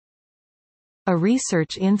A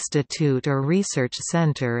research institute or research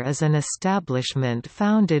center is an establishment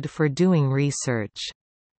founded for doing research.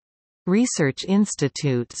 Research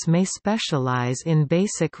institutes may specialize in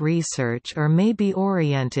basic research or may be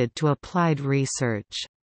oriented to applied research.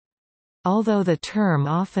 Although the term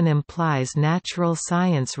often implies natural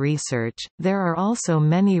science research, there are also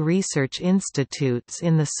many research institutes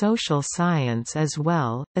in the social science as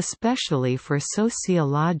well, especially for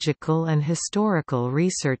sociological and historical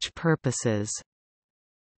research purposes.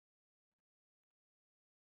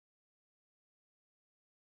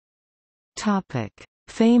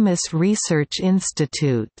 Famous research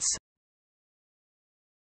institutes.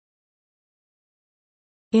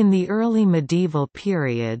 In the early medieval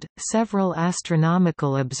period, several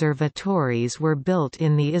astronomical observatories were built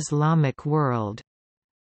in the Islamic world.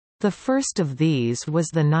 The first of these was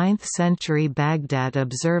the 9th-century Baghdad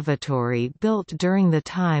Observatory built during the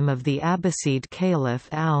time of the Abbasid Caliph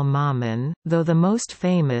al-Ma'mun, though the most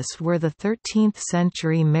famous were the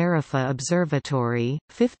 13th-century Marifa Observatory,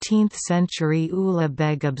 15th-century Ula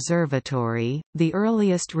Beg Observatory. The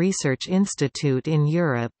earliest research institute in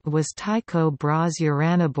Europe was Tycho Brahe's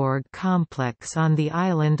Uraniborg complex on the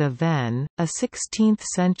island of Hven, a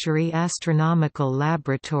 16th-century astronomical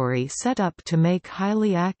laboratory set up to make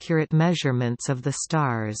highly accurate measurements of the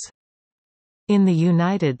stars. In the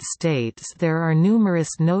United States there are numerous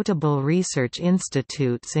notable research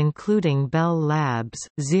institutes including Bell Labs,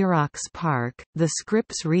 Xerox PARC, the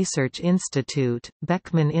Scripps Research Institute,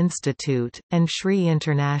 Beckman Institute, and SRI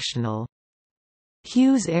International.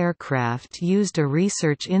 Hughes Aircraft used a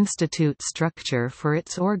research institute structure for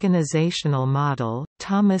its organizational model.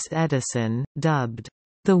 Thomas Edison, dubbed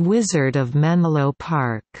the Wizard of Menlo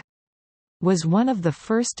Park, was one of the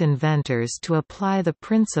first inventors to apply the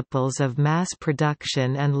principles of mass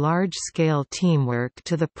production and large-scale teamwork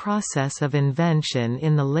to the process of invention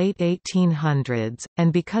in the late 1800s,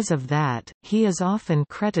 and because of that, he is often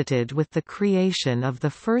credited with the creation of the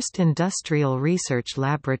first industrial research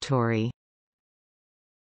laboratory.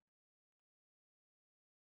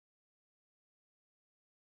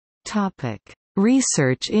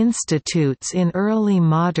 Research institutes in early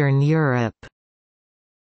modern Europe.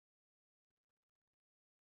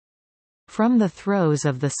 From the throes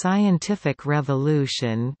of the scientific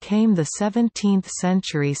revolution came the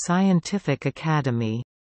 17th-century Scientific Academy.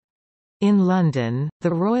 In London,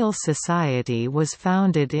 the Royal Society was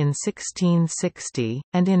founded in 1660,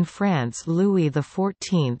 and in France Louis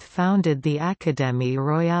XIV founded the Académie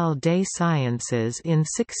Royale des Sciences in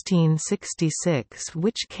 1666,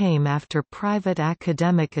 which came after private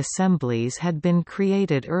academic assemblies had been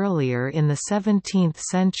created earlier in the 17th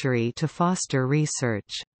century to foster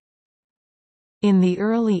research. In the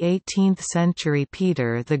early 18th century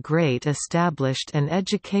Peter the Great established an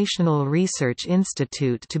educational research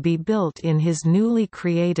institute to be built in his newly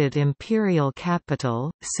created imperial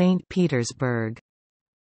capital, St. Petersburg.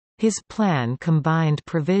 His plan combined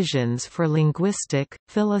provisions for linguistic,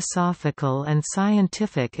 philosophical and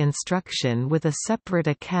scientific instruction with a separate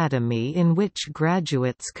academy in which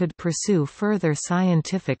graduates could pursue further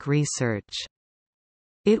scientific research.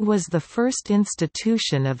 It was the first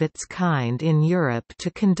institution of its kind in Europe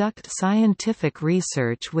to conduct scientific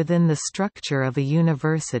research within the structure of a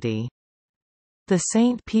university. The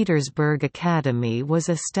St. Petersburg Academy was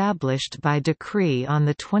established by decree on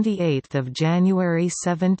 28 January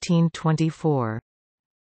 1724.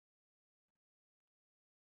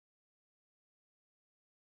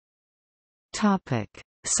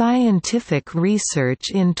 Scientific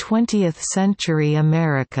research in 20th-century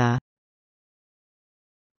America.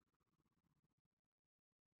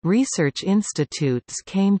 Research institutes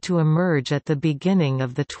came to emerge at the beginning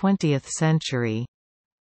of the 20th century.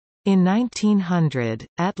 In 1900,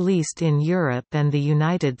 at least in Europe and the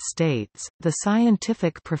United States, the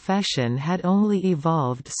scientific profession had only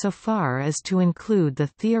evolved so far as to include the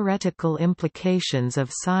theoretical implications of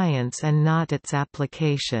science and not its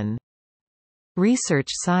application. Research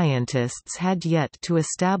scientists had yet to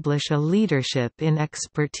establish a leadership in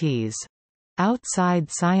expertise.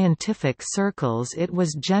 Outside scientific circles it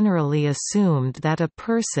was generally assumed that a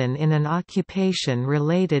person in an occupation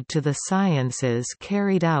related to the sciences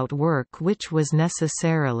carried out work which was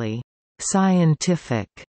necessarily scientific,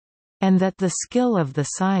 and that the skill of the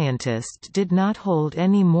scientist did not hold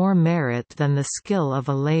any more merit than the skill of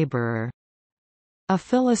a laborer. A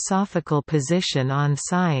philosophical position on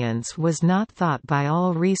science was not thought by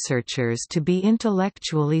all researchers to be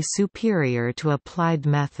intellectually superior to applied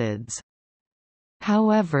methods.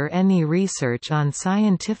 However, any research on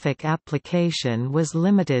scientific application was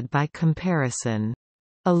limited by comparison.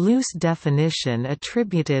 A loose definition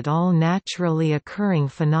attributed all naturally occurring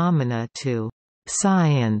phenomena to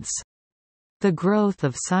science. The growth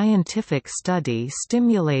of scientific study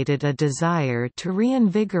stimulated a desire to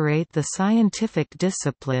reinvigorate the scientific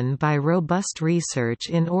discipline by robust research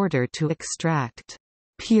in order to extract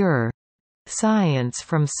pure science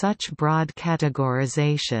from such broad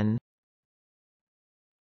categorization.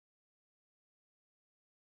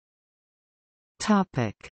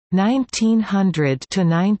 1900 to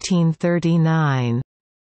 1939.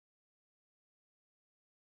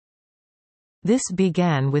 This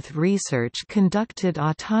began with research conducted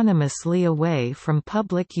autonomously away from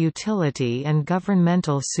public utility and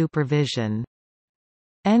governmental supervision.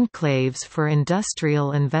 Enclaves for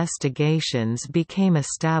industrial investigations became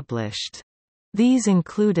established. These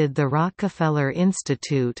included the Rockefeller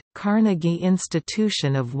Institute, Carnegie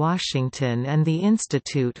Institution of Washington and the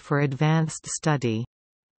Institute for Advanced Study.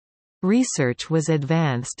 Research was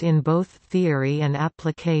advanced in both theory and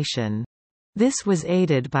application. This was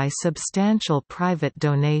aided by substantial private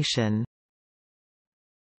donation.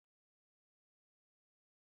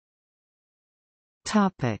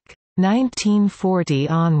 1940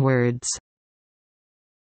 onwards.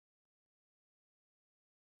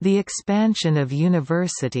 The expansion of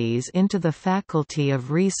universities into the faculty of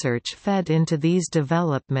research fed into these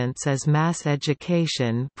developments as mass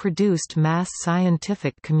education produced mass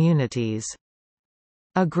scientific communities.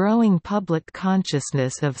 A growing public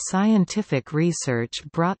consciousness of scientific research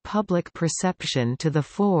brought public perception to the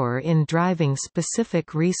fore in driving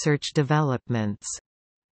specific research developments.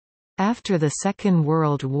 After the Second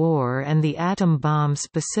World War and the atom bomb,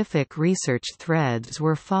 specific research threads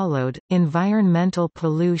were followed: environmental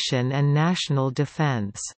pollution and national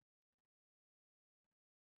defense.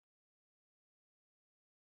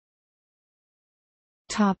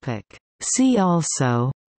 See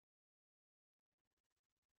also: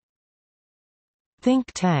 think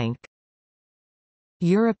tank,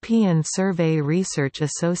 European Survey Research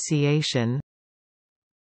Association,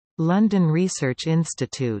 London Research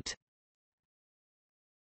Institute.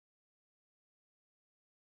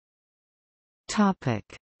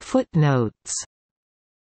 Footnotes.